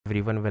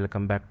Everyone,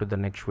 welcome back to the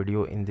next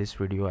video. In this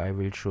video I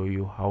will show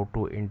you how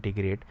to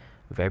integrate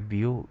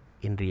WebView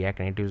in React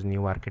Native's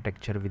new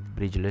architecture with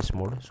Bridgeless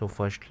mode. So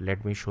first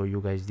let me show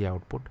you guys the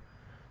output.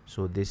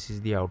 So this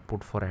is the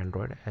output for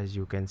Android. As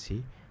you can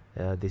see,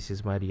 this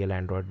is my real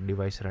Android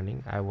device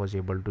running. I was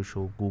able to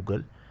show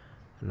Google.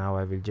 Now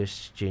I will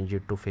just change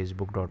it to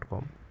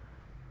facebook.com,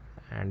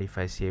 and if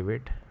I save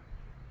it,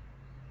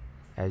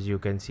 as you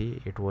can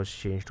see, it was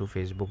changed to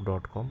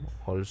facebook.com.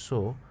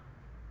 also,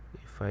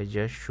 if I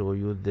just show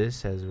you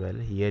this as well,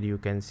 here you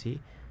can see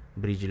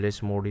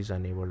Bridgeless mode is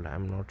enabled.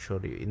 I'm not sure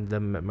in the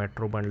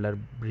Metro bundler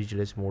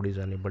Bridgeless mode is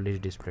enabled, is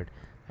displayed.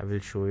 I will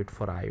show it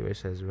for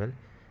iOS as well,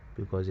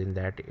 because in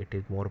that it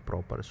is more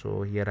proper.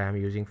 So here I am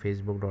using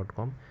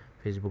facebook.com.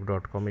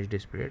 facebook.com is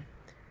displayed.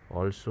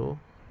 Also,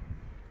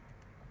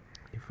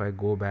 if I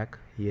go back,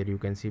 here you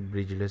can see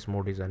Bridgeless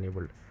mode is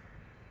enabled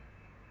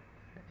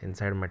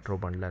inside Metro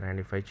bundler, and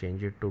if I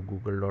change it to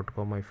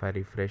google.com, if I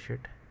refresh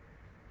it,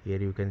 here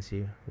you can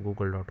see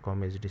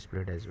google.com is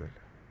displayed as well.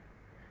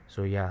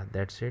 So yeah,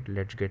 that's it.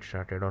 Let's get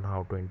started on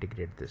how to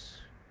integrate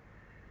this.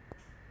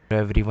 Hello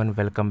everyone,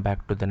 welcome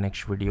back to the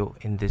next video.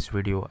 In this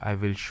video I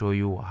will show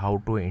you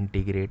how to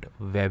integrate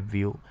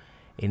WebView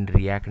in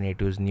React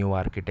Native's new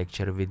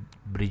architecture with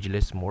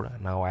Bridgeless mode.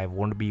 Now I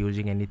won't be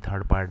using any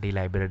third-party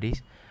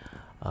libraries.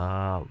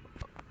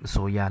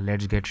 So yeah,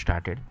 let's get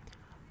started.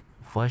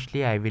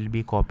 Firstly, I will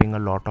be copying a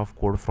lot of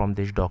code from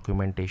this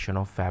documentation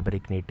of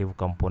Fabric native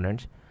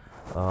components.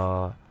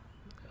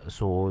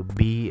 So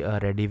be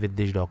ready with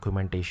this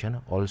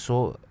documentation.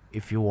 Also,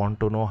 if you want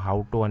to know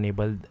how to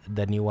enable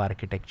the new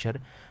architecture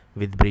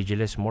with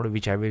Bridgeless mode,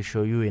 which I will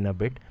show you in a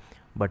bit,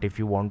 but if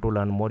you want to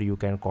learn more, you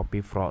can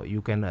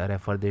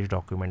refer this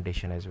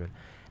documentation as well.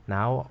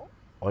 Now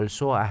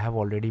also, I have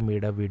already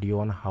made a video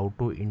on how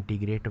to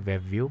integrate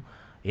WebView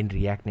in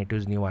React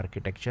Native's new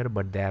architecture,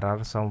 but there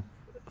are some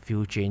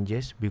few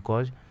changes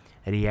because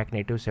React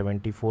Native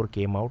 74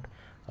 came out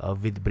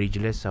with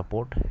Bridgeless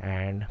support,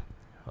 and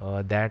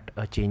that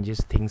changes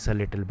things a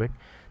little bit.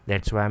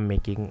 That's why I'm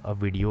making a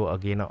video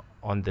again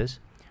on this.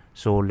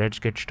 So let's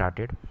get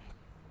started.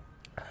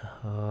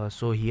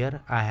 So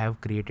here I have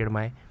created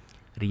my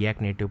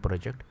React Native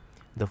project.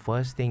 The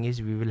first thing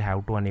is we will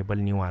have to enable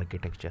new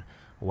architecture.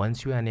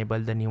 Once you enable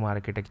the new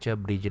architecture,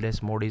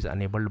 Bridgeless mode is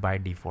enabled by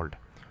default.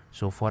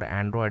 So for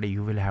Android,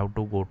 you will have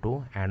to go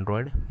to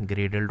Android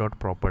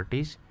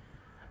gradle.properties.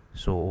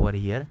 So over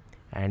here,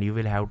 and you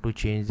will have to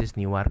change this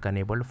new arc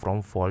enabled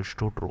from false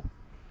to true.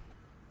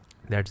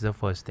 That's the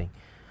first thing.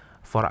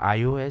 For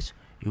iOS,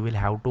 you will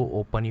have to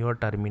open your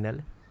terminal,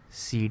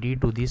 cd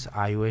to this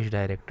iOS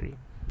directory.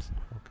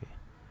 Okay,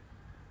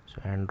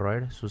 so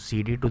Android, so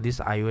cd to this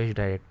iOS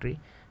directory,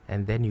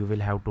 and then you will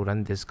have to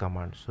run this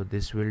command. So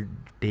this will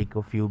take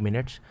a few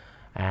minutes,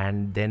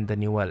 and then the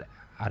new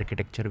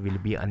architecture will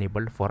be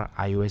enabled for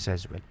iOS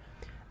as well.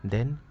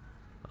 Then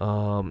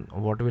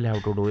what we'll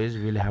have to do is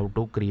we'll have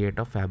to create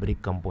a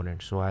Fabric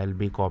component. So I'll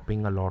be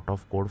copying a lot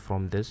of code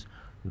from this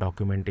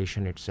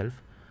documentation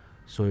itself,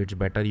 so it's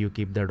better you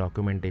keep the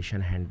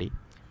documentation handy.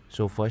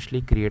 So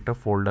firstly, create a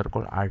folder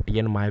called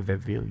rtn my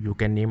WebView. You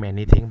can name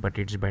anything, but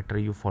it's better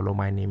you follow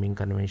my naming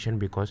convention,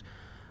 because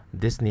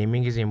this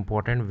naming is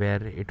important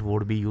where it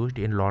would be used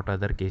in lot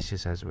other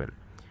cases as well.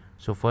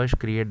 So first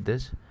create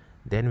this,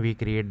 then we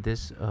create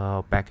this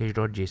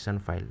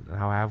package.json file.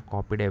 Now I have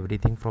copied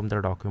everything from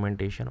the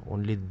documentation.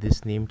 Only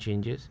this name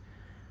changes,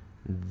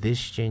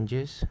 this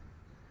changes,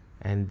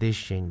 and this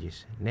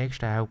changes.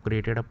 Next, I have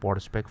created a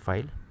podspec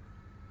file.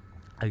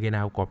 Again, I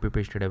have copy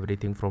pasted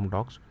everything from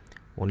docs.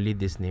 Only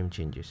this name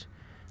changes.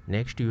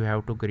 Next, you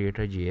have to create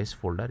a JS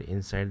folder.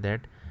 Inside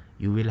that,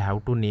 you will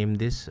have to name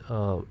this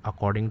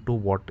according to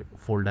what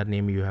folder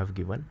name you have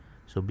given.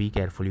 So be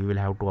careful. You will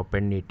have to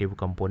append native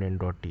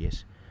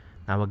component.ts.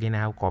 Now again,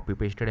 I have copy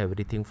pasted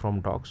everything from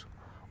docs.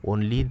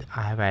 Only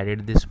I have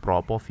added this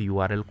prop of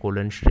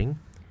URL : string,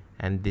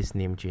 and this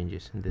name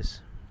changes this.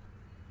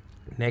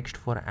 Next,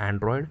 for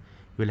Android,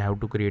 you will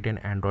have to create an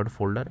Android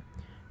folder.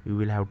 You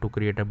will have to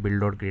create a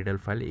build.gradle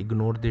file.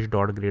 Ignore this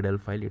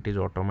 .gradle file, it is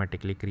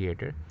automatically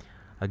created.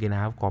 Again, I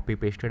have copy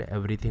pasted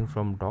everything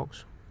from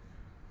docs.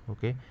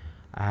 Okay,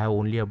 I have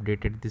only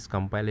updated this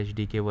compile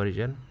SDK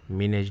version,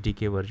 min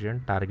SDK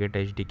version, target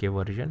SDK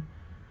version.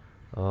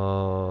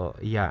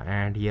 Yeah,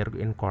 and here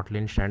in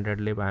Kotlin standard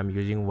lib I am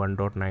using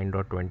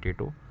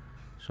 1.9.22.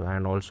 so,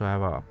 and also I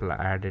have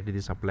added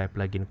this apply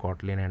plugin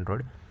Kotlin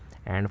Android,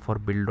 and for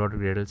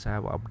build.gradles I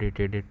have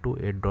updated it to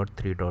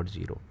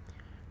 8.3.0.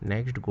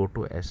 Next, go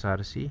to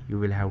src. You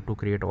will have to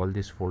create all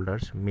these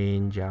folders: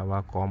 main,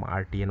 java, com,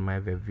 rtn my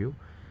WebView.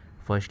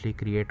 Firstly,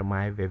 create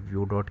my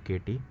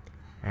WebView.kt,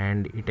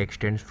 and it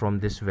extends from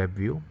this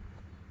WebView.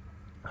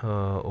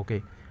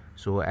 Okay,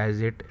 so as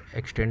it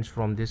extends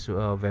from this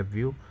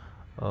WebView,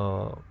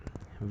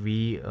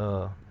 we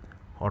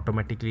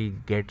automatically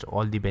gets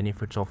all the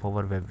benefits of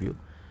our WebView.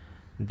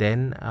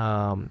 Then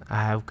I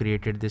have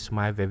created this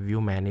my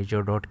WebView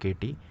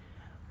manager.kt,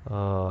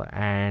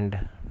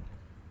 and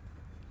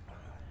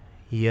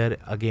here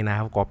again I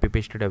have copy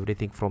pasted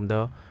everything from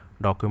the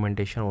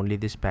documentation, only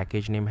this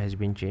package name has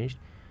been changed,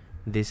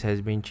 this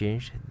has been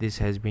changed, this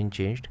has been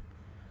changed,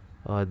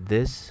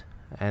 this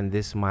and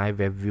this my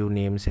web view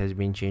names has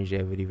been changed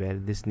everywhere.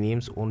 This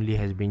names only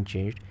has been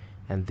changed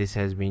and this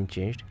has been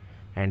changed.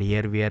 And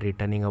here we are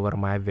returning our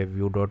my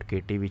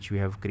webview.kt which we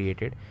have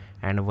created.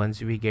 And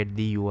once we get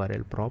the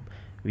URL prop,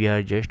 we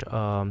are just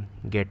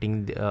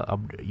getting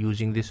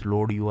using this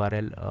load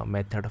URL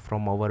method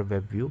from our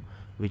web view,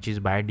 which is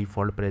by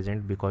default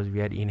present because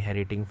we are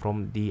inheriting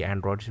from the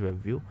Android's web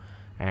view,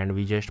 and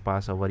we just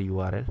pass our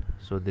URL.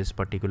 So this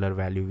particular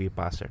value we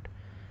pass it,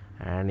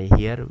 and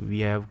here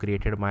we have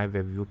created my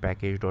webview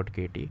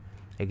package.kt.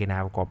 Again I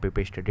have copy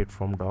pasted it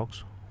from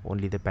docs,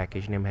 only the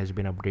package name has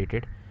been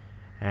updated,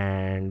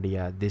 and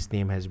yeah, this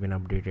name has been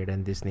updated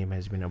and this name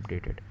has been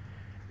updated.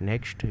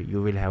 Next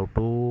you will have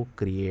to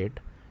create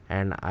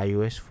an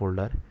iOS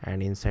folder,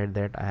 and inside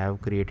that I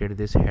have created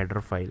this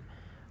header file.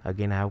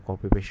 Again I have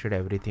copy pasted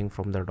everything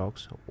from the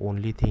docs.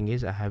 Only thing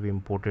is I have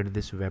imported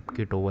this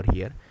WebKit over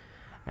here,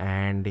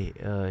 and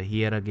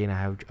here again I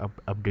have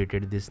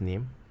updated this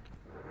name.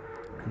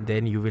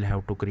 Then you will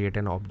have to create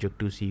an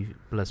Objective-C++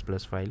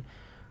 file.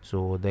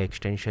 So the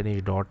extension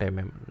is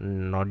 .mm,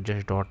 not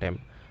just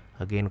 .m.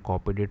 Again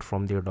copied it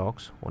from the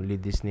docs. Only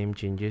this name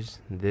changes,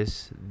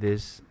 this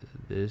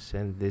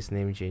and this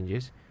name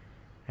changes.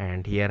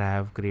 And here I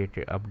have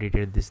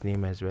updated this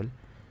name as well,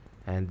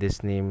 and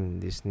this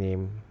name,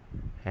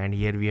 and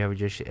here we have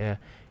just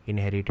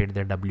inherited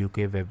the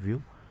WK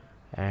WebView.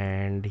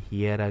 And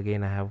here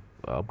again I have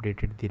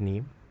updated the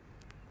name,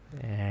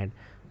 and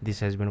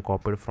this has been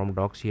copied from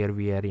docs. Here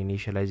we are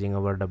initializing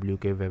our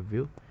WK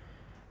WebView,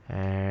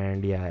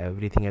 and yeah,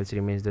 everything else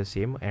remains the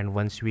same. And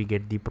once we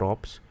get the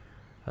props,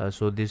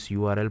 so this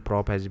URL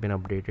prop has been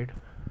updated,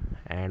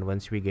 and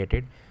once we get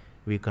it,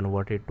 we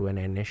convert it to an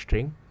NS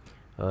string.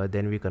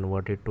 Then we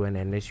convert it to an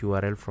NS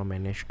URL from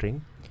NS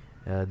string.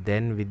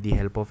 Then with the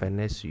help of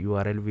NS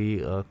URL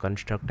we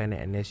construct an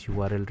NS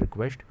URL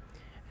request,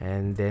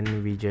 and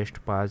then we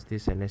just pass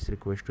this NS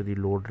request to the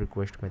load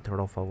request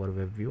method of our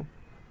web view.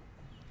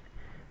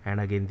 And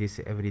again this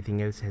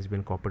everything else has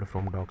been copied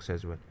from docs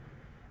as well.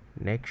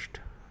 Next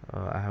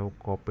I have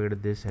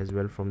copied this as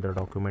well from the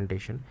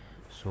documentation.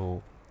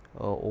 So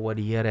over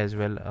here as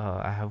well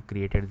I have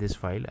created this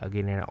file,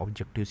 again an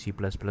Objective-C++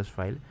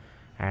 file,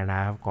 and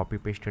I have copy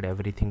pasted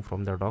everything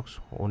from the docs.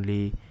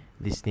 Only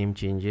this name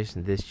changes,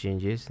 this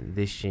changes,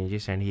 this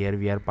changes, and here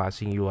we are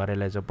passing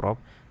URL as a prop.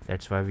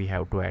 That's why we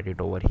have to add it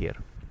over here.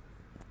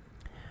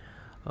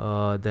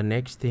 The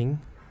next thing,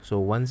 so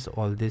once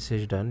all this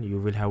is done, you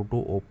will have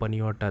to open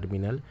your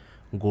terminal,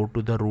 go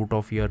to the root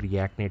of your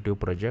React Native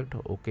project,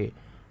 okay,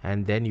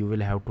 and then you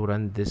will have to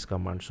run this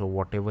command. So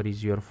whatever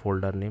is your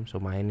folder name, so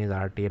mine is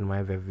RTN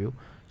my web view,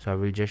 so I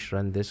will just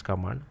run this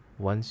command.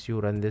 Once you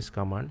run this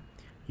command,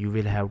 you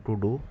will have to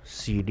do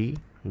cd ...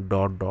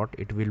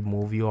 It will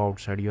move you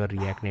outside your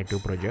React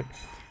Native project,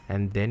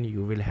 and then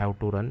you will have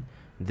to run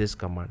this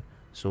command.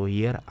 So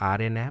here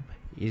rnapp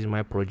is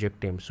my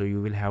project name, so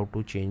you will have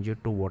to change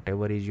it to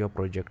whatever is your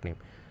project name.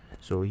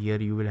 So here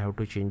you will have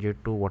to change it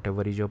to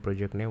whatever is your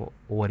project name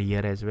over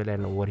here as well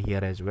and over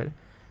here as well.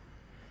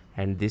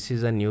 And this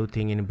is a new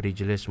thing in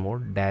Bridgeless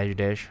mode,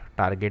 --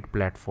 target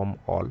platform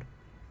all.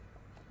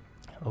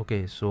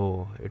 Okay,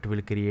 so it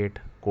will create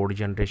code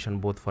generation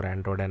both for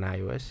Android and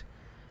iOS.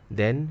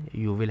 Then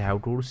you will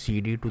have to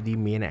cd to the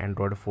main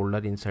Android folder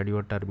inside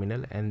your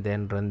terminal and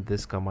then run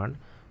this command.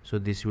 So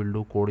this will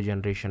do code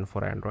generation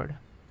for Android.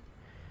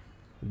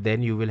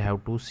 Then you will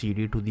have to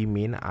cd to the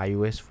main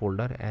iOS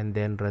folder and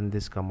then run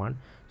this command.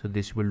 So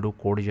this will do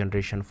code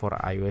generation for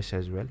iOS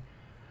as well.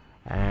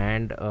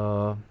 And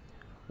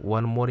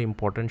one more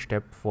important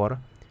step for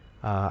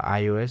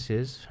iOS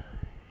is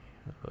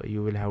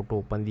you will have to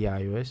open the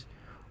iOS,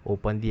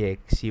 open the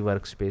XC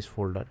workspace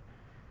folder,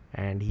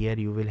 and here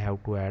you will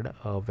have to add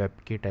a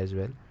WebKit as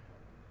well.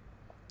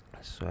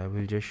 So I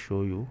will just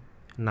show you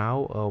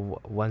now.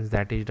 Once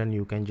that is done,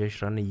 you can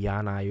just run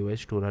yarn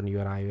iOS to run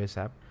your iOS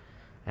app,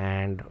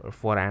 and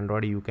for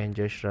Android you can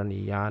just run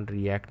yarn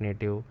React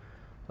Native.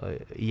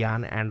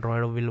 Yarn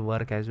Android will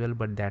work as well,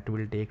 but that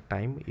will take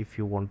time. If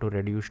you want to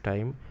reduce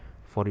time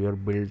for your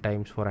build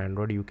times for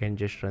Android, you can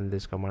just run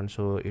this command.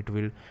 So it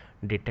will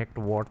detect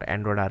what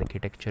Android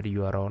architecture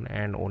you are on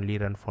and only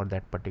run for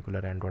that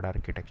particular Android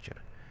architecture.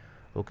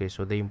 Okay,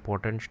 so the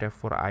important step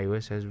for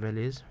iOS as well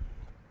is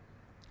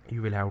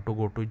you will have to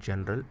go to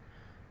general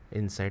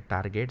inside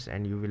targets,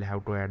 and you will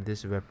have to add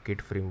this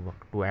WebKit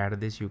framework. To add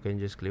this, you can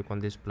just click on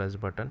this plus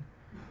button,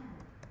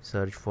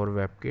 search for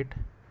WebKit,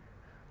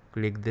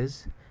 click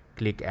this,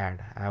 click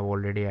add. I have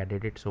already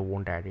added it, so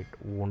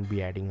won't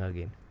be adding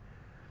again.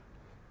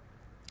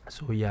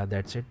 So yeah,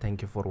 that's it.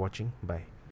 Thank you for watching. Bye.